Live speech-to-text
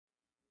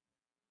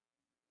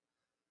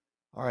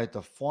All right,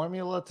 the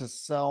formula to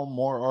sell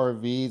more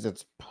RVs,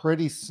 it's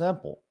pretty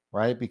simple,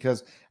 right?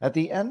 Because at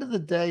the end of the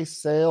day,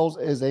 sales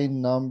is a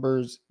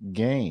numbers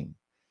game.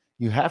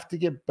 You have to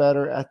get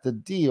better at the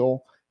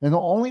deal, and the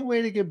only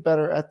way to get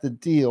better at the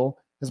deal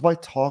is by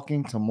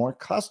talking to more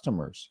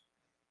customers,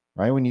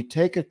 right? When you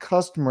take a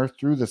customer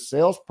through the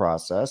sales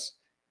process,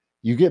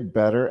 you get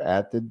better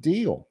at the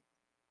deal.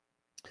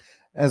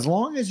 As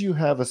long as you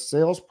have a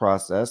sales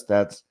process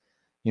that's,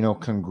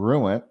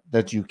 congruent,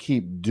 that you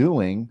keep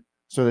doing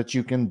so that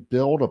you can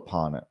build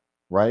upon it,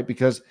 right?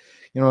 Because,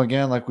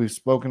 again, like we've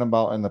spoken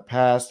about in the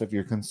past, if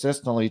you're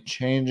consistently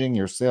changing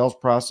your sales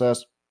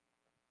process,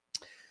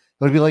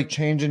 it'll be like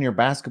changing your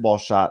basketball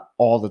shot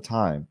all the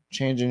time,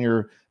 changing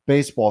your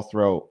baseball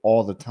throw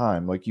all the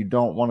time. Like, you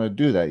don't want to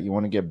do that. You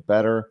want to get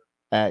better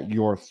at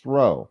your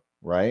throw,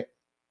 right?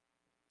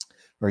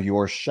 Or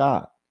your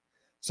shot.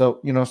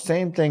 So,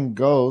 same thing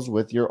goes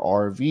with your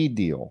RV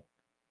deal.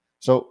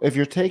 So, if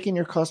you're taking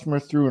your customer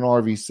through an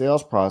RV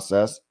sales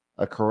process,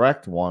 a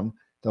correct one,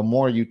 the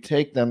more you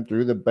take them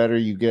through, the better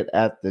you get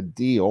at the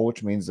deal,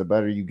 which means the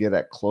better you get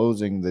at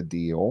closing the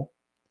deal,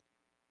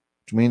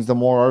 which means the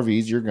more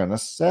RVs you're going to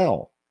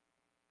sell,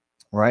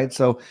 right?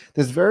 So,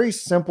 this very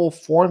simple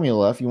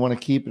formula, if you want to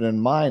keep it in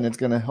mind, it's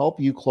going to help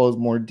you close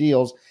more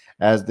deals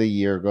as the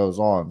year goes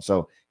on.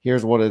 So,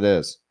 here's what it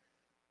is: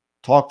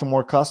 talk to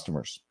more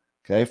customers.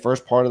 Okay,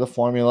 first part of the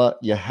formula,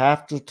 you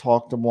have to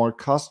talk to more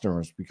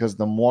customers, because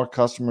the more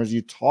customers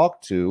you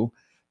talk to,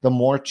 the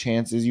more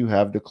chances you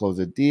have to close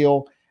a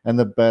deal and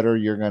the better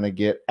you're going to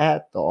get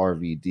at the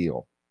RV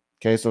deal.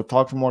 Okay, so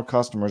talk to more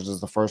customers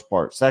is the first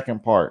part.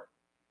 Second part,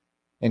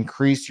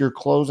 increase your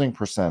closing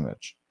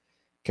percentage.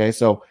 Okay,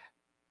 so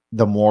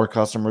the more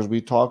customers we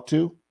talk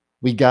to,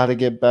 we got to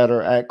get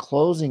better at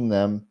closing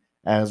them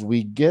as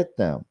we get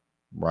them,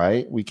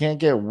 right? We can't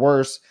get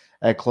worse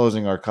at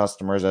closing our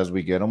customers as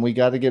we get them. We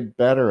got to get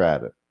better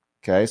at it.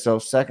 Okay. So,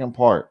 second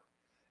part,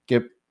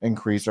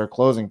 increase our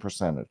closing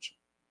percentage.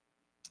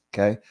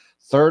 Okay.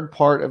 Third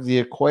part of the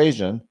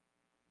equation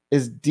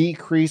is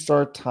decrease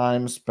our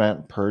time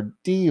spent per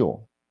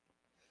deal.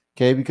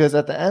 Okay. Because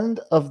at the end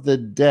of the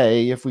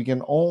day, if we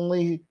can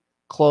only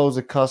close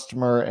a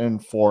customer in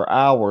 4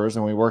 hours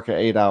and we work an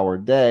 8 hour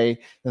day,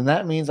 then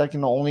that means I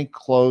can only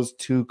close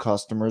 2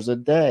 customers a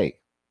day.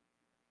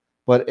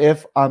 But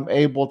if I'm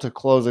able to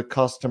close a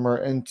customer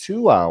in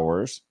 2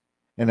 hours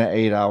in an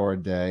 8 hour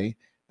day,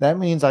 that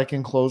means I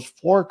can close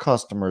 4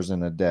 customers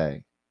in a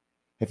day.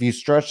 If you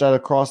stretch that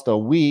across the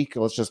week,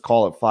 let's just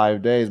call it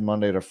 5 days,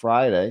 Monday to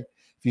Friday.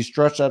 If you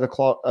stretch that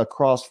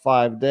across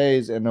 5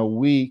 days in a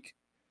week,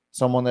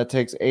 someone that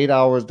takes 8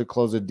 hours to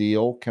close a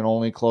deal can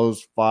only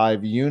close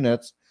 5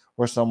 units,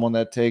 where someone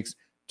that takes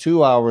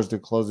 2 hours to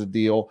close a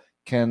deal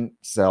can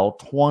sell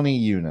 20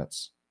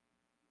 units.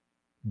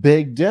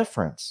 Big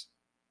difference.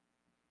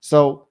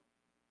 So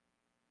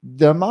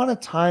the amount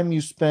of time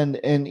you spend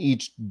in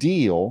each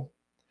deal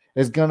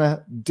is going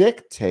to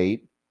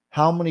dictate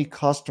how many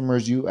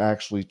customers you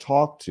actually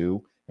talk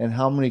to and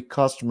how many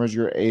customers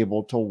you're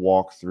able to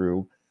walk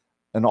through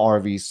an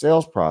RV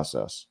sales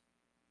process.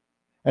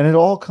 And it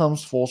all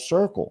comes full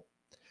circle.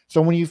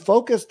 So when you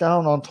focus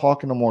down on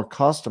talking to more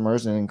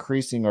customers and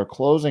increasing our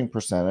closing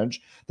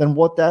percentage, then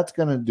what that's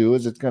going to do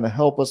is it's going to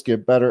help us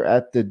get better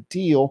at the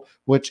deal,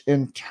 which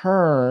in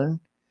turn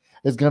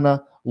is going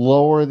to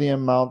lower the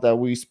amount that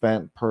we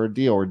spent per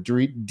deal, or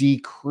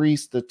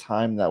decrease the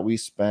time that we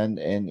spend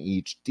in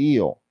each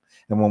deal.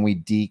 And when we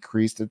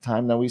decrease the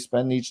time that we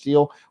spend in each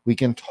deal, we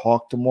can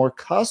talk to more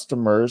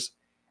customers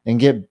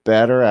and get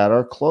better at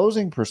our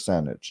closing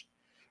percentage,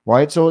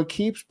 right? So it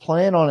keeps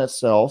playing on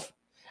itself.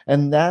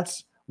 And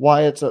that's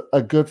why it's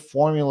a good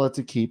formula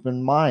to keep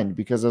in mind,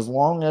 because as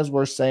long as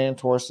we're saying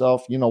to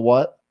ourselves, you know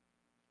what,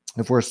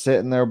 if we're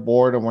sitting there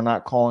bored and we're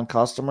not calling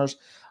customers,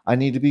 I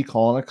need to be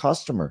calling a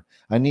customer.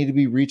 I need to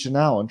be reaching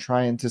out and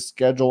trying to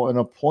schedule an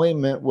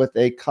appointment with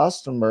a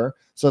customer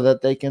so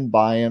that they can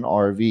buy an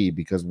RV.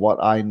 Because what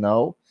I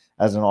know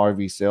as an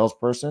RV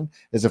salesperson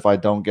is if I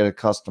don't get a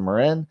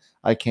customer in,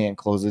 I can't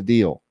close a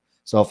deal.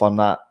 So if I'm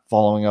not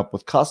following up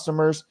with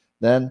customers,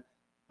 then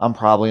I'm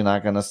probably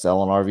not going to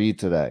sell an RV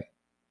today,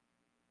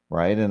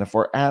 right? And if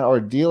we're at our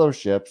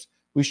dealerships,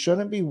 we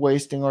shouldn't be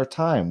wasting our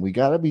time. We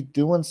got to be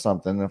doing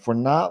something. And if we're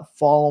not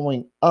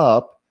following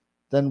up,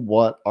 then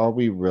what are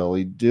we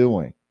really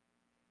doing?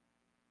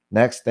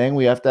 Next thing,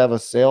 we have to have a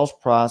sales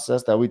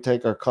process that we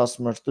take our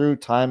customers through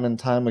time and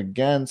time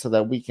again so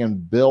that we can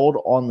build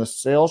on the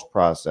sales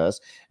process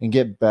and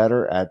get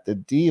better at the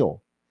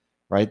deal,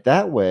 right?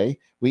 That way,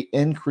 we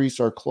increase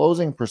our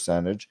closing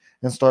percentage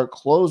and start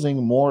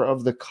closing more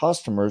of the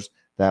customers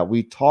that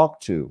we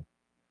talk to.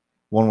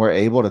 When we're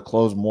able to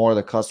close more of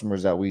the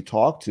customers that we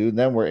talk to,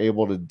 then we're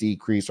able to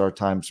decrease our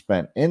time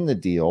spent in the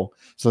deal.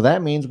 So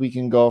that means we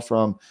can go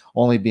from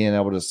only being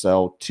able to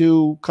sell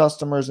 2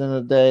 customers in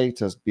a day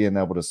to being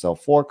able to sell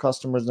 4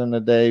 customers in a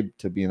day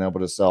to being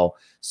able to sell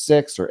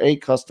 6 or 8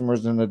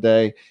 customers in a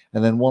day.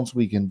 And then once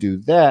we can do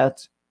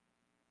that,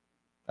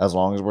 as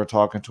long as we're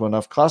talking to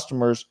enough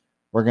customers,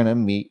 we're going to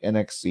meet and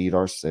exceed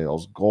our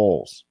sales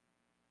goals.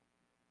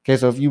 Okay,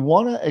 so if you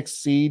want to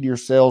exceed your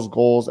sales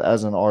goals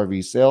as an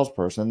RV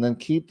salesperson, then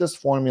keep this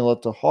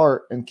formula to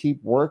heart and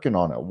keep working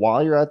on it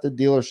while you're at the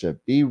dealership.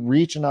 Be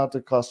reaching out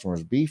to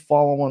customers, be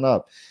following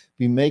up,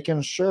 be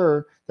making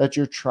sure that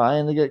you're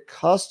trying to get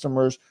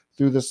customers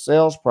through the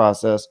sales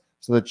process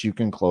so that you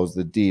can close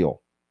the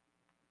deal.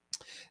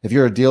 If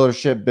you're a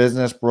dealership,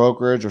 business,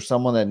 brokerage, or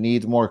someone that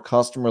needs more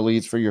customer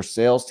leads for your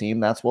sales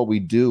team, that's what we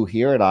do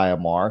here at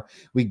IMR.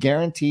 We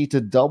guarantee to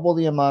double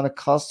the amount of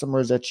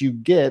customers that you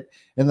get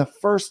in the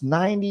first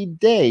 90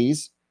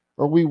 days,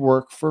 or we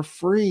work for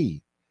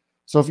free.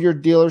 So if your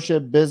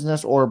dealership,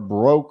 business, or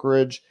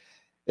brokerage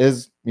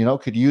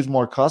could use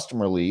more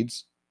customer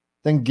leads,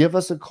 then give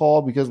us a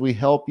call because we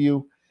help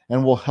you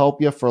and we'll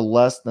help you for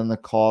less than the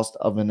cost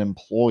of an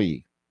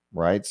employee,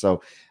 right?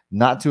 So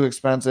not too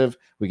expensive.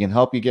 We can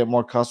help you get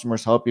more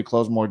customers, help you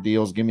close more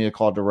deals. Give me a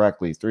call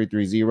directly,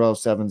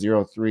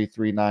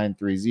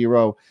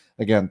 330-703-3930.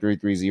 Again,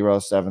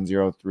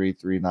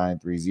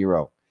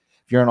 330-703-3930.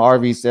 If you're an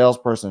RV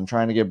salesperson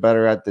trying to get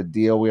better at the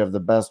deal, we have the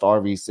best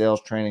RV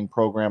sales training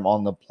program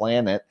on the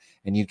planet,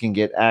 and you can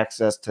get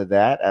access to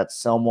that at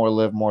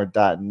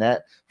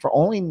sellmorelivemore.net for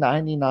only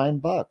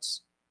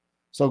 $99.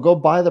 So go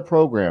buy the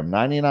program,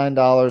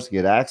 $99,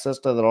 get access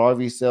to the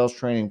RV sales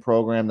training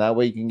program. That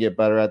way you can get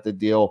better at the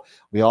deal.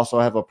 We also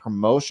have a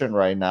promotion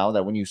right now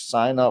that when you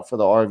sign up for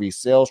the RV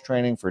sales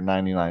training for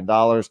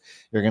 $99,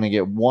 you're going to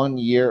get 1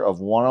 year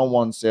of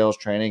one-on-one sales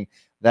training.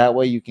 That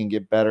way you can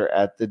get better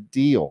at the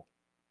deal.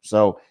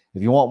 So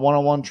if you want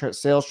one-on-one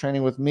sales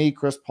training with me,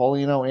 Chris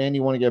Paulino, and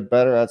you want to get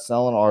better at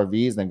selling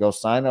RVs, then go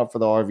sign up for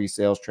the RV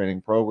sales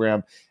training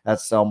program at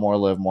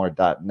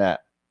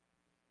sellmorelivemore.net.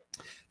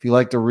 If you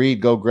like to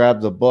read, go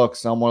grab the book,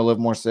 Sell More, Live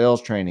More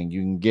Sales Training.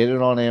 You can get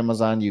it on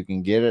Amazon. You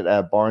can get it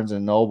at Barnes &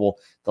 Noble.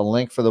 The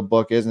link for the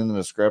book is in the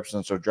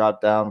description, so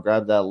drop down,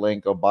 grab that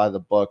link, go buy the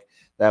book.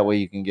 That way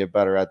you can get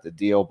better at the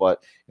deal.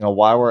 But,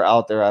 while we're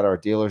out there at our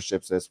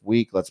dealerships this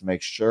week, let's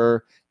make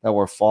sure that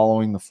we're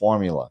following the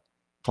formula.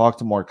 Talk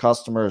to more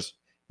customers,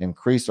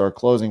 increase our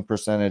closing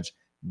percentage,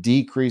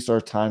 decrease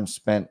our time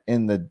spent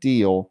in the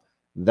deal.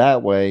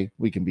 That way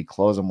we can be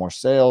closing more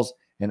sales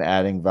and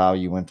adding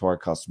value into our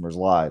customers'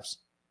 lives.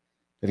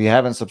 If you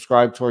haven't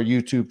subscribed to our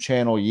YouTube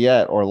channel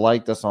yet or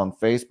liked us on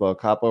Facebook,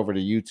 hop over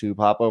to YouTube,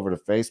 hop over to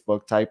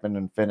Facebook, type in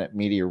Infinite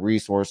Media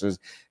Resources,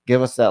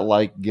 give us that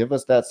like, give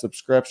us that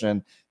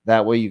subscription.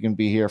 That way you can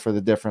be here for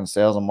the different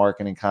sales and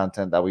marketing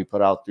content that we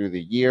put out through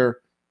the year.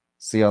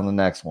 See you on the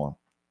next one.